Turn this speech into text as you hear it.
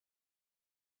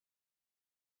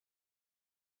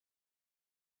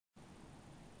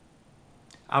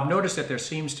I've noticed that there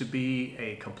seems to be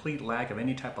a complete lack of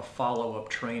any type of follow-up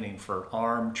training for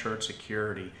armed church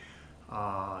security.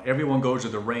 Everyone goes to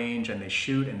the range and they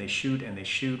shoot and they shoot and they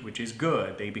shoot, which is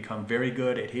good. They become very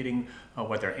good at hitting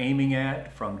what they're aiming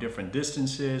at from different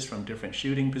distances, from different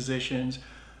shooting positions.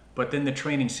 But then the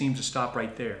training seems to stop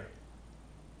right there.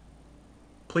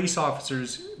 Police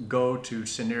officers go to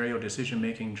scenario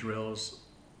decision-making drills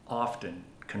often,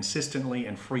 consistently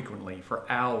and frequently for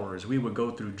hours. We would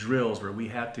go through drills where we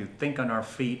had to think on our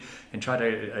feet and try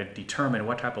to determine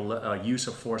what type of use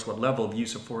of force, what level of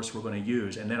use of force we're going to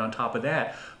use. And then on top of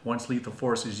that, once lethal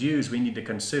force is used, we need to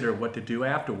consider what to do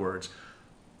afterwards.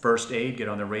 First aid, get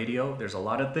on the radio. There's a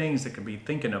lot of things that can be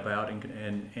thinking about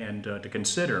and to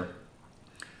consider.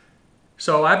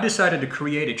 So I've decided to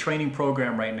create a training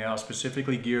program right now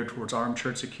specifically geared towards armed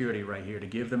church security right here, to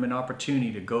give them an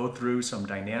opportunity to go through some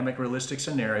dynamic, realistic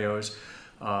scenarios,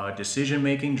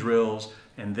 decision-making drills,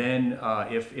 and then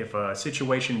if a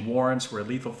situation warrants where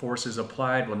lethal force is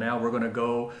applied, well, now we're going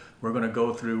to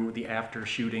go through the after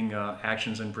shooting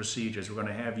actions and procedures. We're going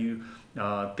to have you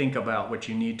think about what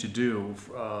you need to do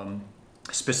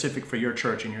specific for your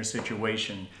church and your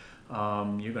situation.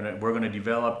 We're going to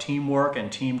develop teamwork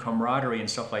and team camaraderie and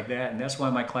stuff like that, and that's why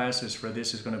my classes for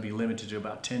this is going to be limited to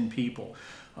about 10 people.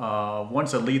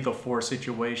 Once a lethal force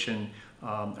situation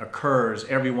occurs,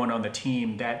 everyone on the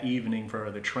team that evening for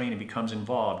the training becomes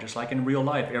involved. Just like in real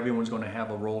life, everyone's going to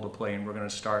have a role to play, and we're going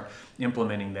to start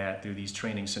implementing that through these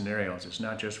training scenarios. It's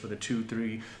not just for the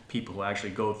 2-3 people who actually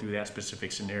go through that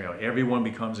specific scenario. Everyone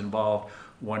becomes involved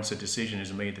once a decision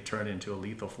is made to turn it into a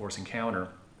lethal force encounter.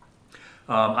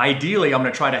 Ideally, I'm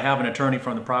going to try to have an attorney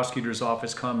from the prosecutor's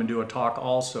office come and do a talk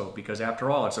also, because after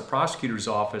all, it's the prosecutor's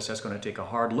office that's going to take a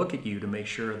hard look at you to make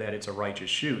sure that it's a righteous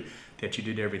shoot, that you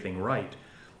did everything right.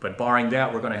 But barring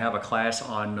that, we're going to have a class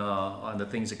on the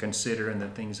things to consider and the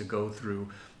things to go through,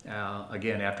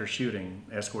 again, after shooting,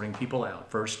 escorting people out,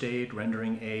 first aid,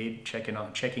 rendering aid,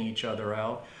 checking each other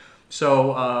out.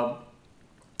 So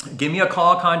give me a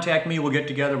call, contact me, we'll get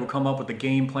together, we'll come up with a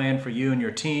game plan for you and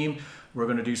your team. We're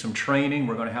going to do some training.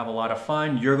 We're going to have a lot of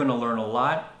fun. You're going to learn a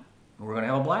lot. We're going to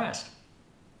have a blast.